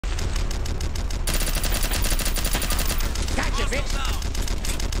bitch.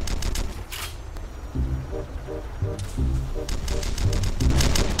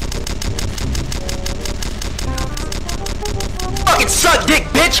 Fucking suck dick,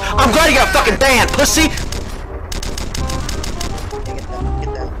 bitch! I'm glad you got fucking banned, pussy!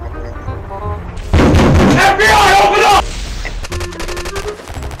 FBI, open up!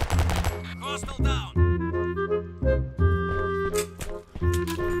 Hostile down.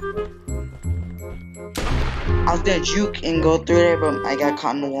 I was gonna juke and go through there, but I got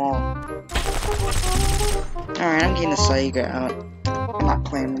caught in the wall. Alright, I'm getting the Saiga out. I'm not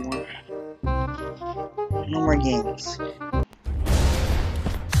playing anymore. No more games.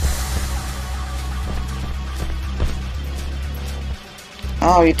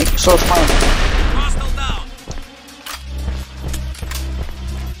 Oh, you think you're so fun? Hostile down.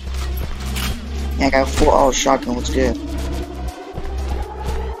 Yeah, I got a full auto shotgun. What's good?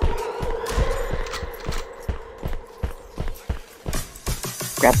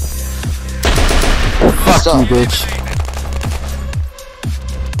 Grab. Fuck you, bitch.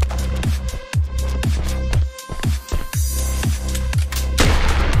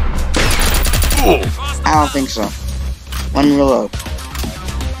 I don't think so. Let me reload.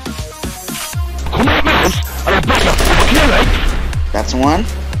 That's one.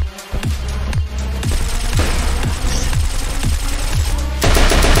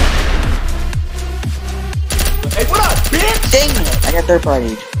 Hey, what up, bitch? Dang it! I got third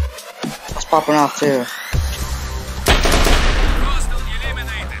party. That's popping off too. Hostile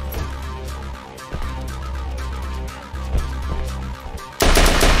eliminated.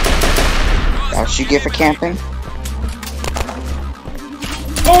 That's what you get for camping.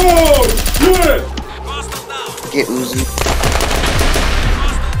 Oh, shit! Hostile down. Get Uzi.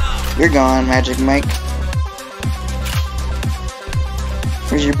 Hostile down. You're gone, Magic Mike.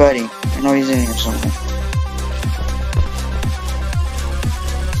 Where's your buddy? I know he's in here somewhere.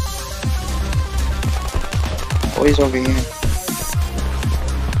 Oh, he's over here.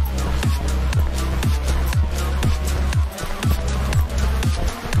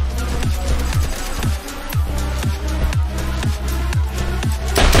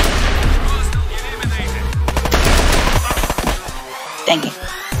 Hostile eliminated. Dang it.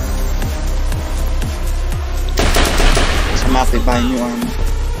 Guess I'm out there buying new armor.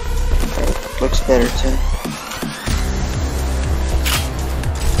 Looks better too.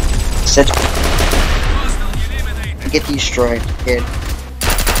 Said Hostile eliminated. get destroyed, kid.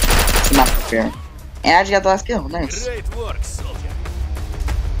 It's not fair. And I just got the last kill. Nice. Great work, soldier.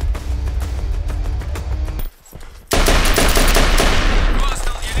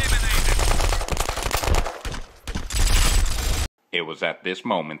 Hostile eliminated. It was at this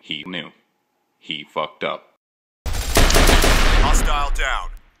moment he knew. He fucked up. Hostile down.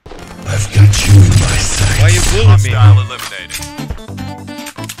 I've got you in my sights. Why you bullying me? Hostile eliminated.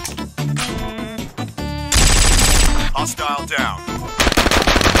 Hostile down.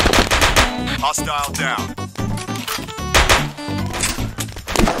 Hostile down.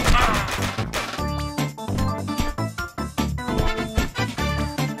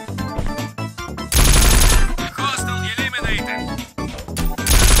 Hostile eliminated.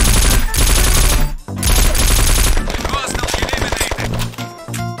 Hostile eliminated.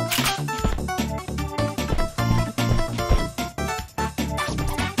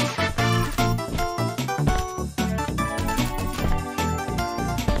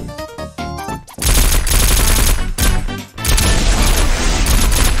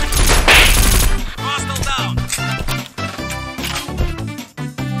 Hostile down. Hostile eliminated.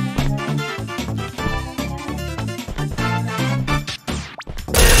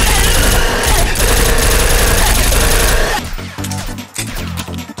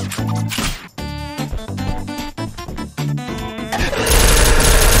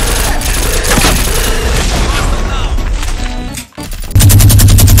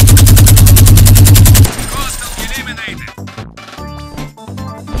 Hostile eliminated. Hostile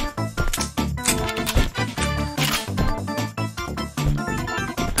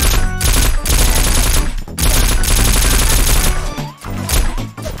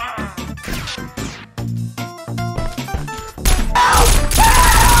down.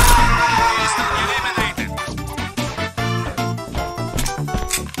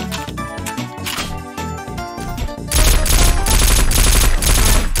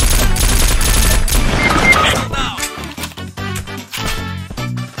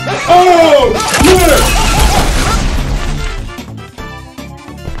 Oh, shit!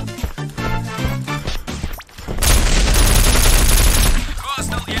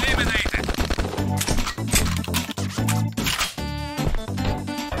 Hostile eliminated.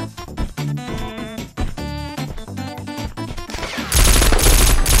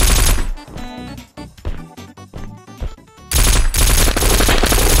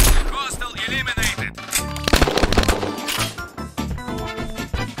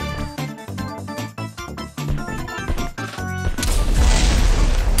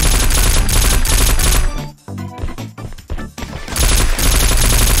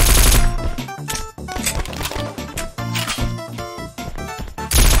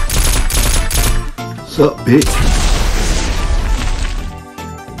 Sup, bitch?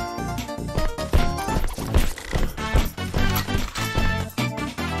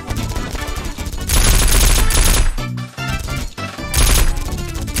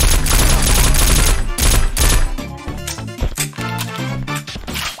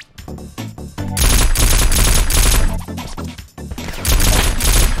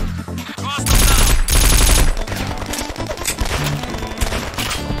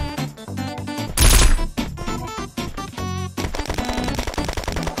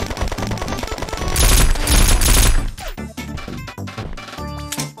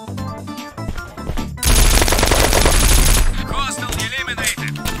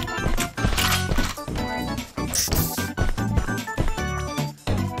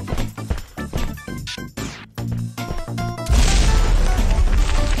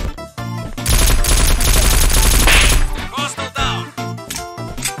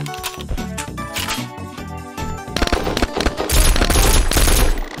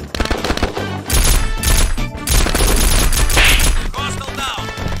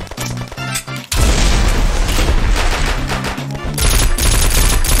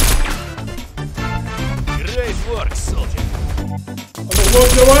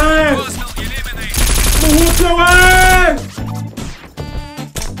 Whoop your ass! Whoop your ass!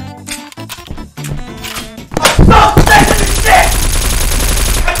 Stop taking this shit!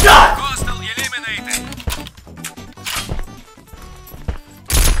 I'm done! Hostile eliminated.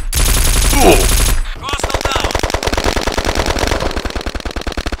 Hostile down.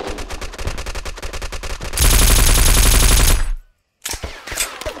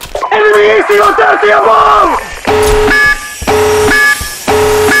 Enemy AC on Tennessee above!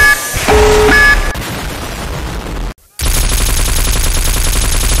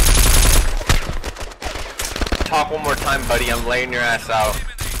 Talk one more time, buddy. I'm laying your ass out.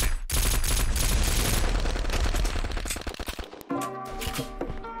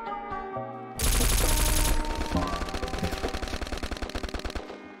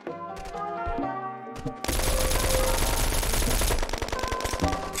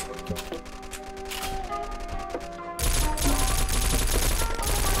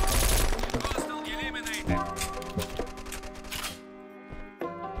 Hostile eliminated.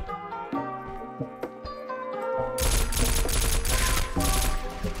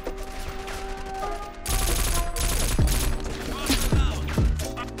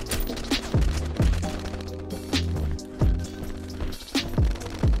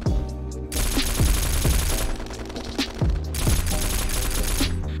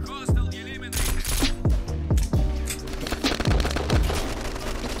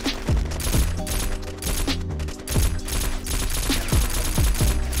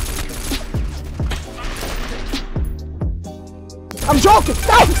 I'm joking!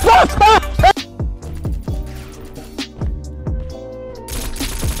 Stop!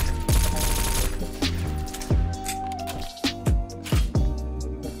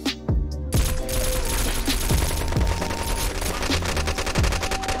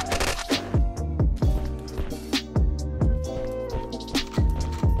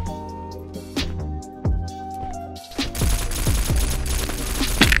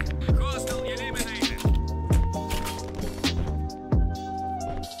 Hostile eliminated.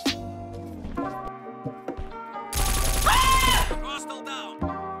 Hostile down.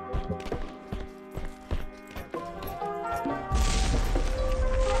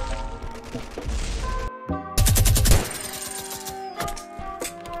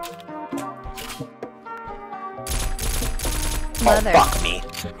 Oh, fuck me.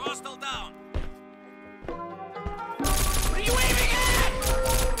 Hostile down. What are you aiming at?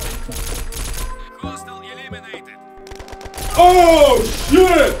 Hostile eliminated. Oh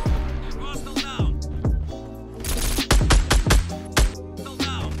shit!